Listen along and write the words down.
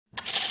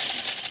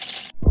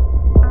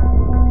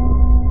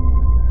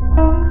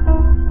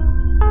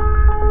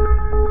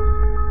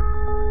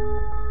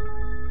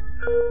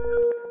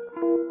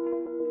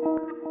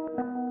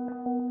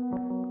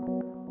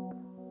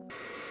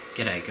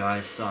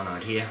guys,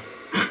 Cyanide here.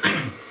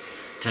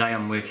 Today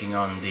I'm working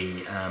on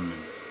the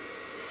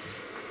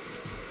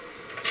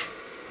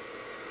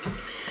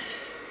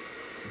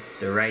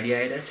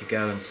radiator to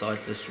go inside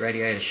this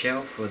radiator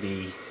shell for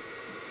the...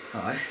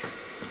 Hi.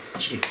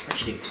 What you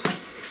do?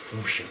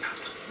 Oh shit.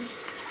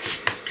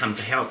 Come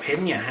to help,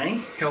 hadn't you,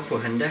 hey? Help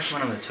or hinder,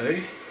 one of the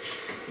two.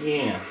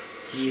 Yeah,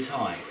 he's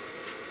high.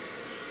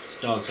 This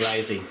dog's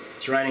lazy.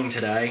 It's raining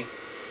today,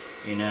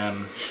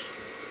 and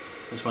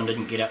this one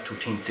didn't get up till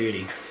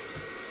 10:30.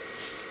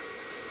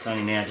 It's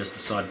only now just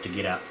decided to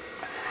get up.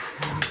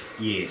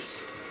 Yes.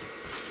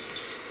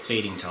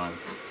 Feeding time.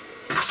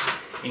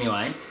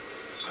 Anyway,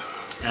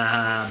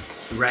 the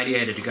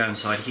radiator to go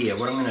inside here,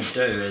 what I'm going to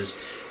do is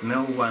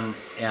mill one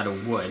out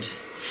of wood.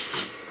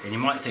 And you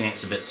might think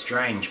it's a bit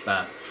strange,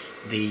 but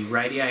the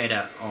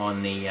radiator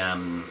on the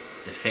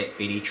Fat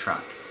Betty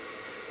truck,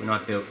 when I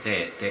built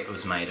that, that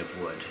was made of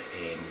wood.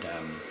 And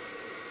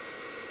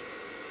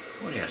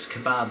what else?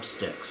 Kebab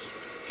sticks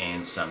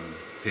and some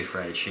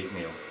perforated sheet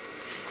metal.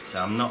 So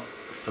I'm not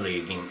fully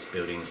against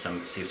building some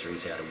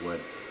accessories out of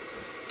wood.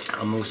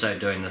 I'm also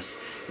doing this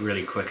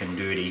really quick and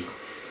dirty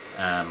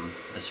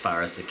as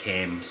far as the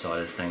cam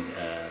side of thing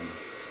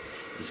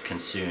is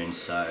concerned.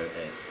 So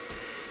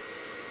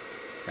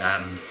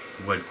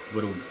wood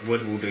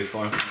will do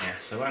fine for now.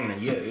 So what I'm going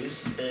to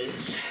use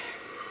is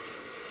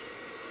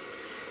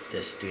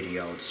this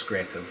dirty old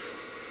scrap of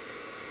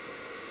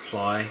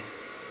ply,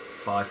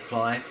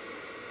 5-ply.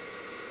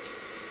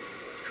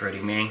 Pretty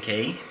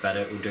manky, but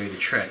it will do the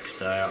trick.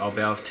 So I'll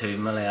be able to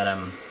mill out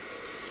a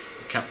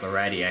couple of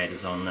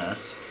radiators on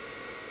this,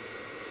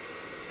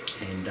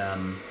 and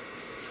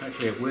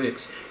hopefully it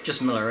works.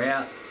 Just mill her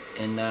out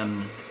and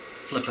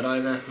flip it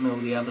over, mill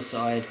the other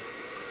side,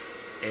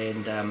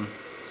 and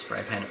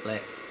spray paint it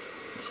black.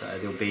 So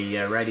there'll be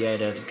a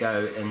radiator to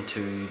go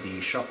into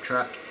the shop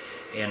truck,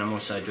 and I'm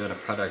also doing a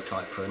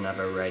prototype for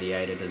another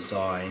radiator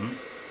design.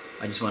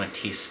 I just want to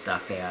test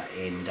stuff out,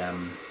 and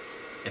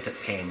if it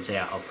pans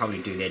out, I'll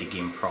probably do that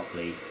again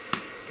properly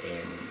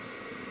and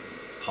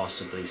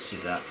possibly set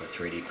it up for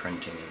 3D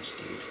printing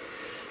instead.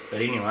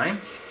 But anyway,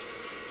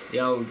 the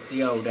old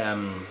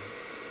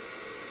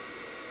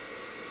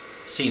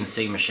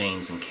CNC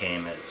machines and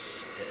cam,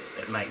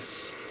 it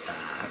makes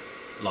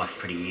life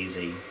pretty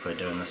easy for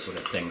doing this sort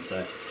of thing.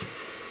 So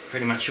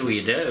pretty much all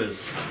you do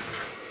is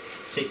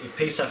set your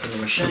piece up in the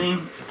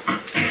machine,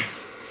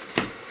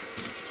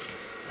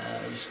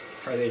 just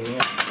throw that in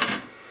there.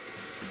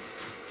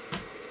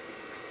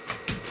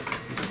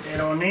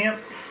 On there,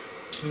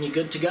 and you're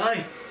good to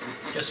go.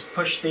 Just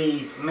push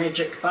the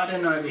magic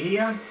button over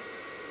here,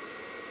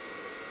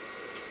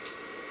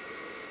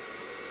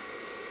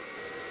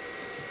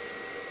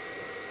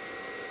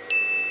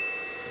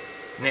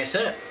 and that's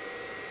it.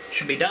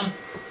 Should be done.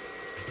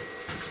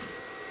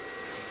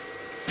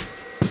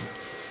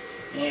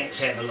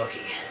 Let's have a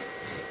looky.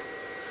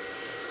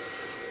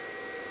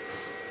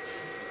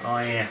 Oh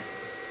yeah,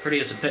 pretty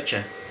as a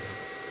picture.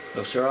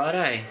 Looks alright,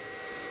 eh?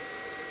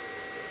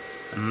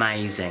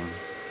 Amazing,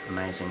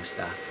 amazing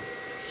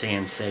stuff.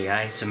 CNC,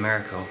 eh? It's a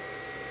miracle.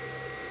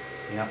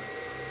 Yep.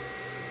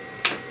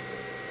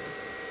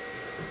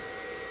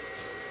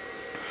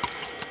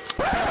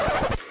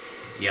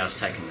 Yeah, I was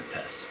taking the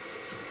piss.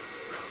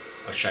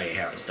 I'll show you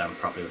how it's done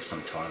properly with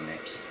some time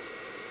lapse.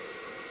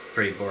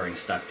 Pretty boring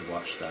stuff to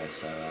watch though,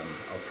 so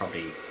I'll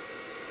probably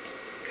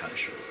cut it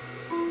short.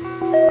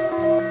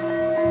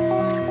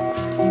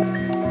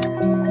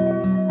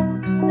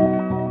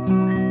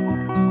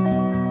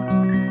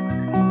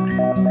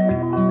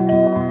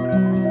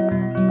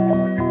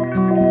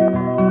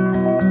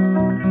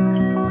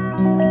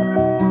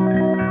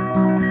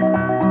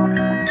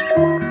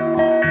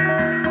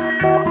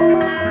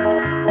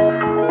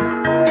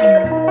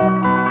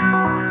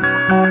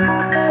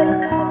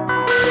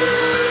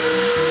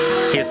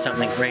 Here's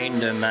something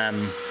random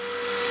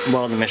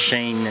while the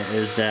machine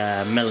is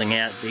milling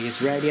out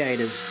these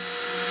radiators.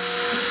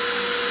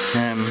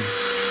 I'm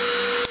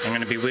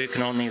going to be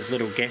working on these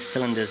little gas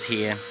cylinders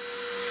here.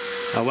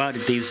 I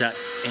welded these up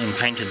and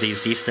painted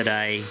these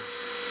yesterday.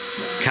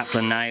 A couple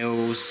of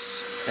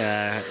nails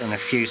and a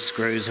few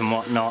screws and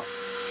whatnot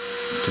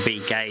to be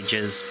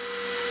gauges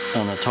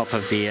on the top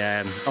of the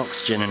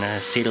oxygen and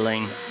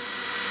acetylene.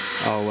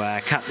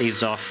 I'll cut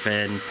these off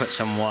and put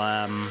some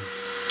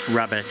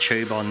rubber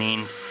tube on the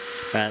end,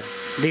 but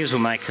these will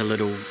make a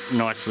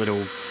nice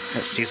little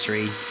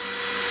accessory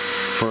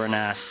for an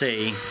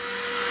RC.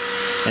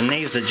 And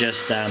these are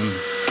just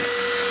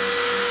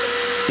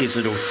these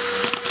little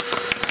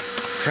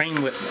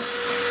cream whip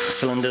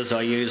cylinders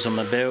I use on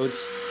my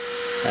builds.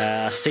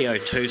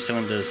 CO2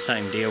 cylinders,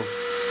 same deal.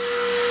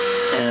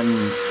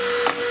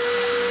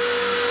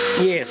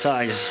 Yeah, so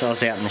I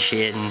was out in the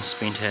shed and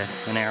spent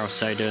an hour or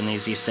so doing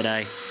these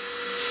yesterday.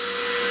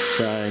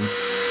 So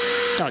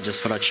I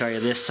just thought I'd show you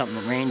this,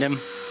 something random.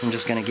 I'm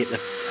just going to get the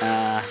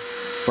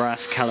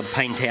brass coloured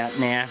paint out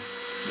now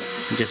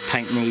and just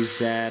paint these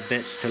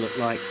bits to look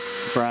like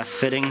brass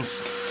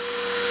fittings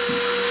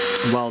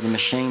while the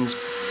machine's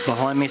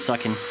behind me, so I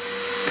can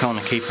kind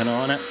of keep an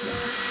eye on it.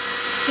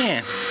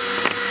 Yeah,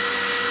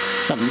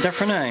 Something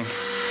different, eh?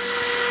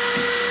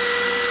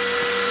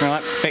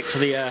 Right, back to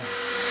the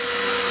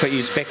put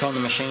you back on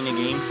the machine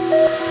again.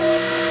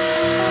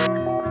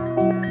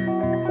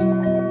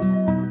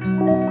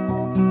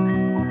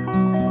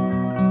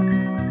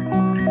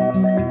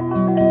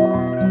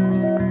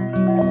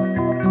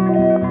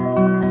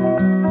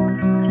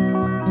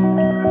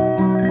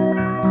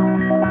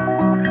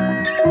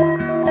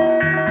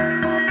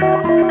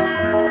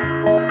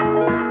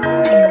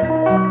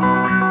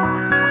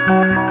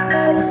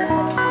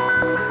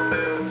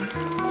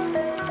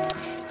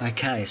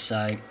 Okay,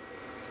 so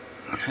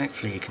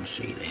hopefully you can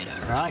see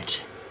that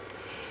alright.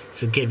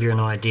 So give you an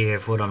idea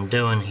of what I'm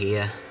doing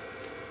here.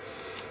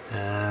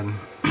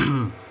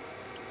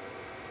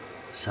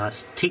 So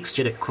it's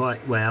textured it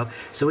quite well.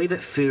 It's a wee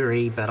bit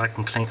furry, but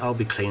I'll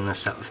be cleaning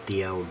this up with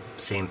the old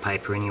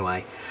sandpaper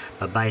anyway.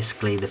 But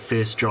basically the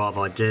first job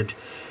I did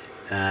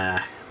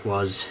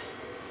was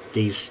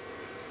these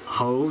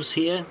holes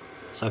here,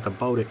 so I could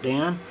bolt it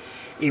down.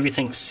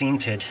 Everything's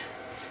centered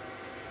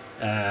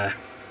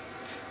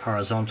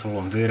horizontal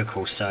and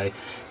vertical, so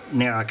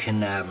now I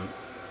can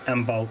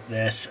unbolt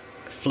this,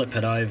 flip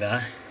it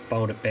over,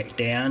 bolt it back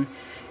down,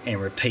 and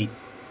repeat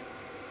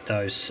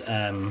those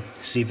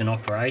 7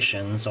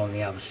 operations on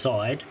the other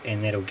side,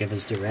 and that'll give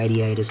us the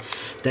radiators.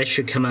 They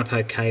should come up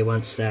okay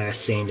once they're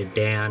sanded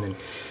down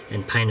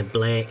and painted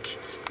black.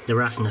 The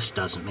roughness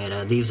doesn't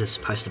matter. These are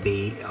supposed to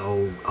be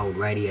old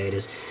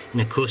radiators,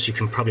 and of course you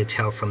can probably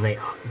tell from that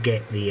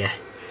gap there,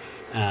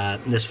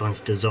 this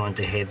one's designed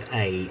to have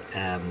a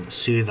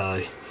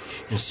servo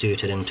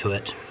inserted into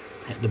it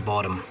at the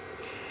bottom.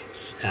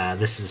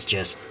 This is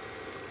just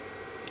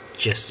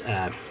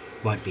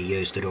won't be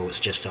used at all. It's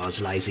just I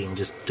was lazy and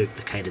just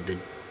duplicated the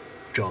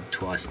job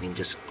twice and then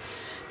just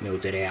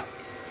milled it out.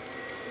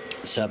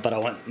 So, but I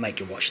won't make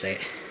you watch that.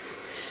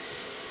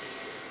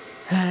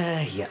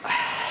 Yeah,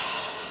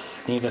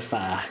 never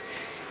far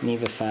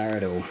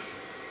at all.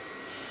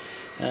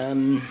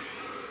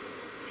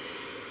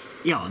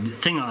 Yeah, the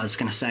thing I was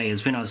going to say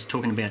is when I was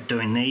talking about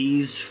doing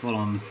these while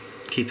I'm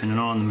keeping an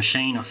eye on the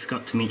machine, I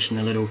forgot to mention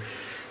the little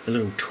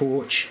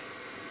torch,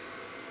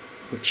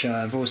 which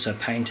I've also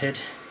painted.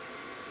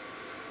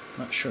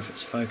 Not sure if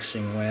it's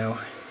focusing well,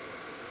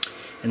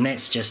 and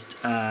that's just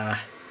a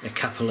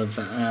couple of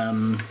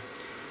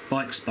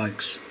bike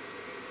spokes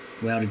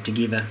welded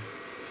together.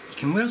 You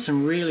can weld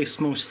some really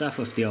small stuff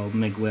with the old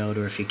MIG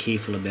welder if you're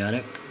careful about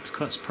it. It's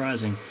quite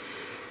surprising.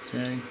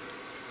 So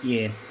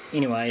yeah,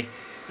 anyway,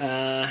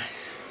 I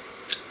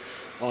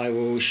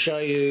will show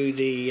you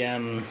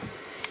the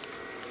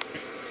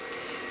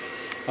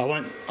I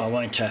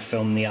won't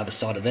film the other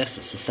side of this.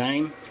 It's the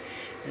same.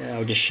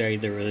 I'll just show you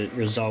the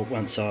result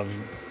once I've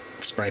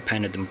spray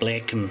painted them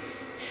black, and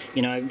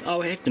you know,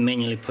 I'll have to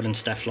manually put in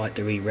stuff like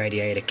the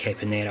radiator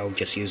cap and that. I'll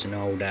just use an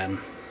old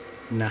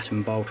nut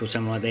and bolt or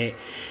something like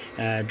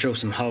that. Drill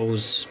some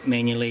holes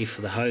manually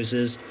for the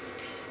hoses.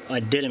 I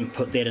didn't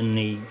put that in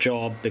the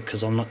job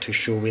because I'm not too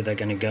sure where they're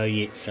going to go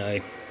yet, so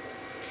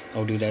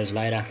I'll do those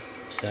later.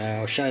 So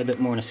I'll show you a bit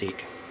more in a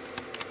sec.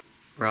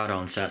 Right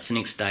on, so it's the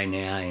next day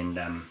now, and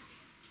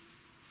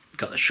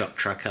got the shop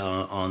truck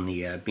on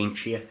the bench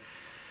here.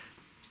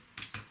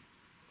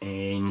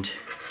 And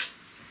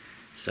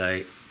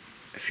so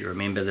if you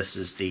remember, this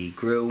is the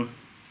grill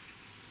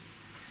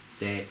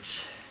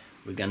that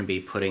we're going to be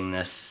putting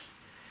this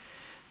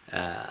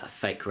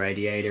fake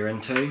radiator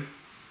into.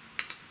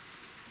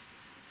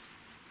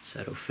 So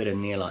it'll fit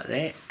in there like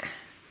that.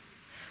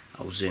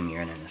 I'll zoom you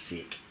in a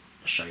sec,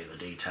 I'll show you the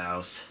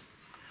details.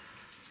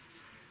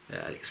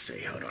 Let's see,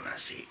 hold on a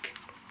sec.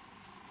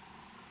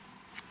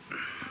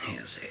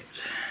 How's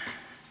that?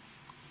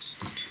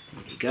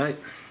 There you go.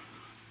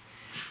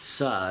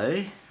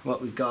 So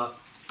what we've got,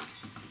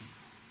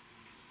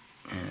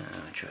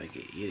 I'll try to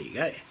get you, there you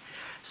go.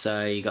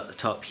 So you got the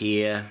top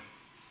here,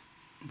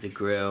 the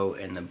grill,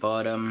 and the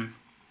bottom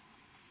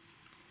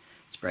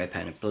spray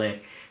painted black,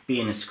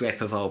 being a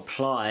scrap of old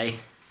ply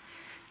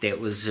that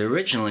was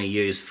originally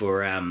used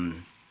for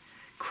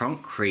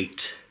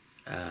concrete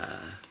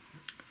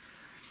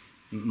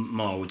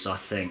moulds, I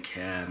think.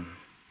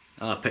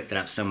 I picked it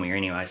up somewhere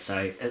anyway,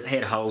 so it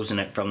had holes in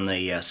it from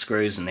the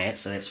screws and that,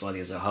 so that's why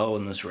there's a hole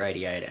in this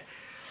radiator.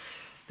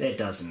 That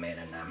doesn't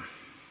matter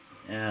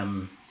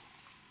now.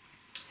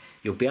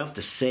 You'll be able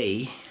to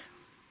see,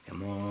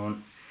 come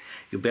on,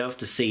 you'll be able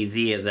to see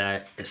there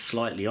that it's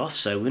slightly off,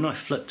 so when I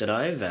flipped it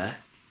over,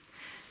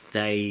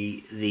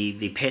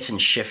 the pattern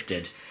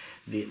shifted.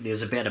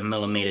 There's about 1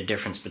 millimeter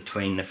difference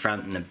between the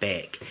front and the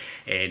back,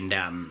 and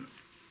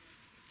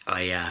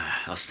I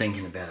was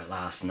thinking about it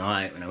last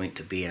night when I went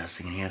to bed. I was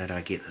thinking, how did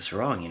I get this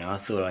wrong? You know, I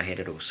thought I had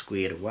it all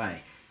squared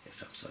away.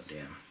 It's upside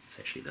down. It's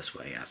actually this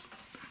way up.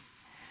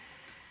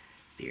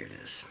 There it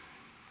is.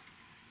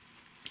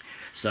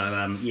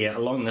 So yeah,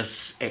 along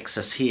this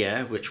axis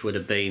here, which would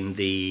have been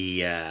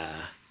the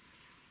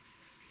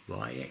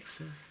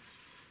y-axis.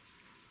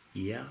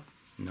 Yeah,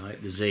 no,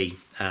 the z.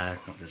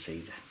 Not the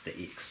z, the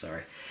x.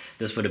 Sorry.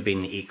 This would have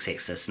been the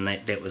x-axis, and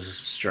that was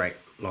straight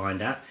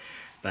lined up.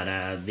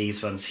 But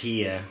these ones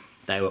here,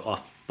 they were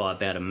off by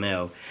about 1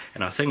 mil,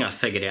 and I think I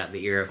figured out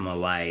the error of my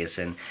ways,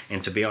 and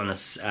to be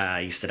honest,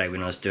 yesterday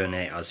when I was doing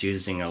that I was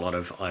using a lot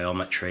of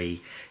iometry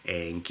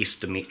and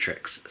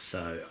guessometrics,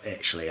 so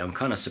actually I'm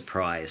kind of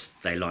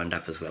surprised they lined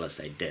up as well as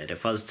they did.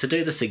 If I was to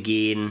do this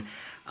again,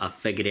 I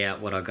figured out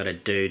what I got to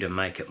do to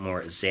make it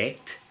more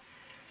exact,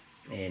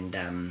 and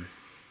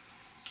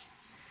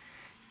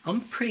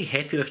I'm pretty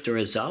happy with the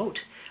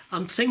result.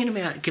 I'm thinking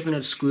about giving it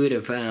a squirt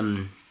of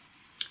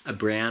a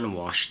brown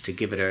wash to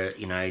give it a,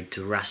 you know,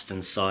 to rust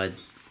inside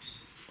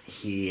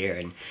here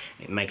and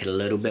make it a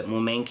little bit more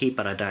manky,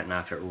 but I don't know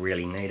if it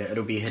really need it.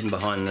 It'll be hidden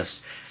behind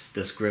this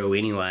grill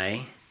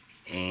anyway,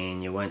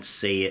 and you won't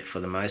see it for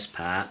the most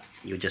part.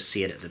 You'll just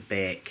see it at the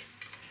back,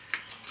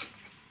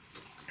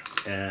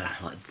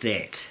 like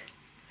that.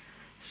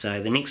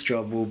 So the next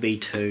job will be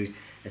to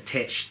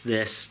attach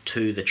this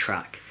to the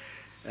truck.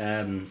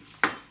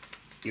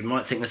 You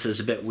might think this is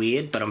a bit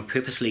weird, but I'm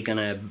purposely going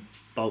to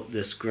bolt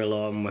this grill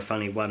on with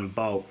only one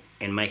bolt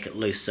and make it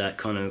loose so it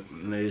kind of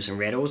moves and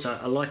rattles.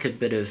 I like a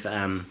bit of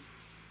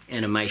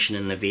animation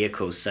in the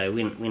vehicle, so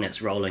when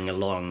it's rolling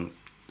along,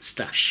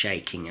 stuff's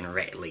shaking and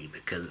rattly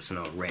because it's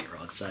not a rat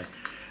rod. So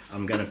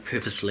I'm going to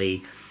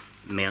purposely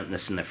mount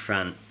this in the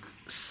front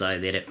so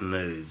that it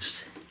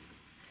moves.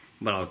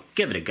 But I'll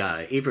give it a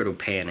go. Either it'll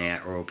pan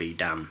out or it'll be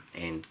dumb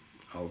and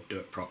I'll do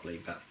it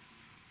properly. But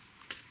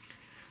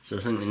so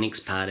I think the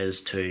next part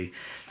is to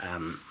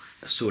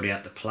sort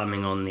out the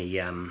plumbing on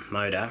the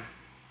motor.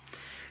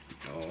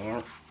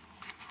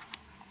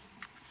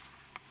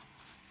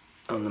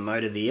 On the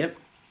motor there,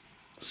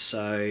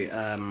 so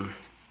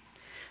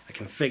I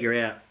can figure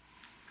out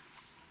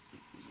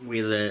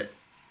where the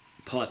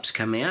pipes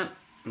come out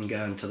and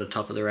go into the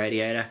top of the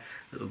radiator,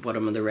 at the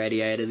bottom of the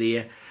radiator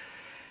there,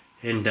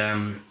 and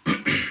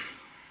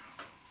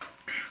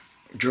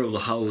drill the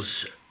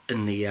holes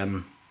in the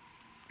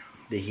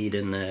head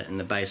in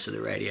the base of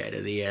the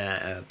radiator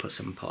there, put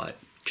some pipe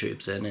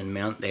tubes in and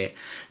mount that.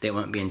 That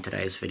won't be in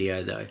today's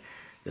video though.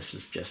 This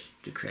is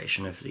just the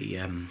creation of the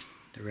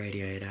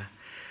radiator,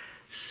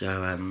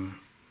 so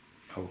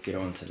I'll get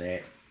on to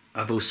that.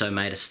 I've also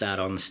made a start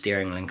on the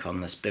steering link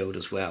on this build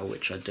as well,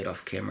 which I did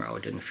off camera. I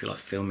didn't feel like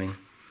filming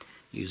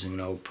using an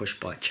old push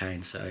bike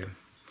chain, so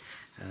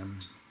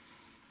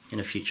in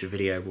a future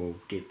video we'll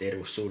get that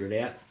all sorted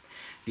out.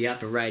 The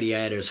upper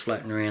radiator is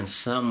floating around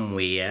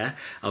somewhere.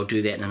 I'll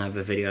do that in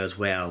another video as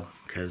well,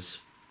 because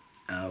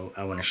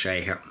I want to show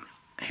you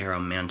how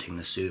I'm mounting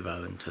the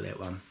servo into that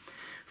one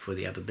for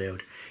the other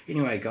build.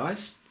 Anyway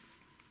guys,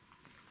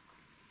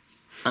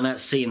 I know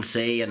it's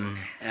CNC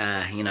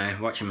and you know,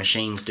 watching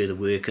machines do the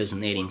work isn't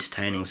that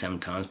entertaining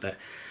sometimes, but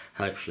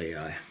hopefully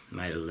I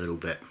made it a little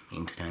bit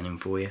entertaining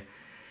for you.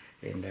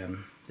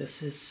 And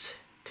this has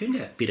turned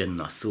out better than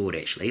I thought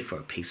actually for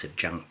a piece of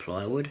junk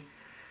plywood,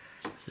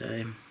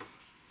 so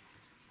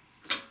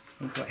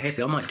I'm quite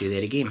happy. I might do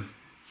that again.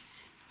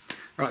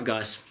 Right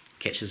guys,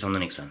 catch us on the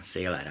next one.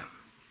 See you later.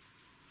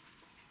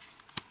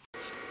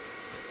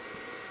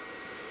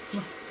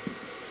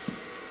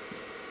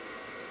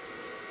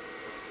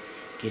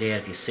 Get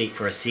out of your seat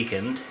for a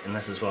second, and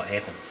this is what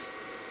happens.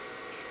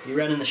 You're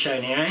running the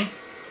show now, eh?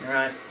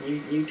 Alright,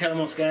 you tell them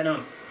what's going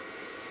on.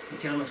 You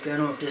tell them what's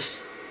going on with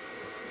this.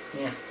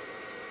 Yeah.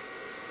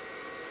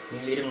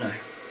 You let them know.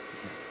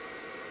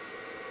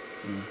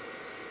 Yeah.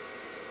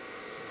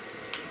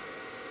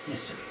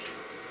 Yes, sir.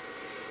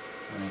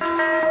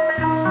 Okay.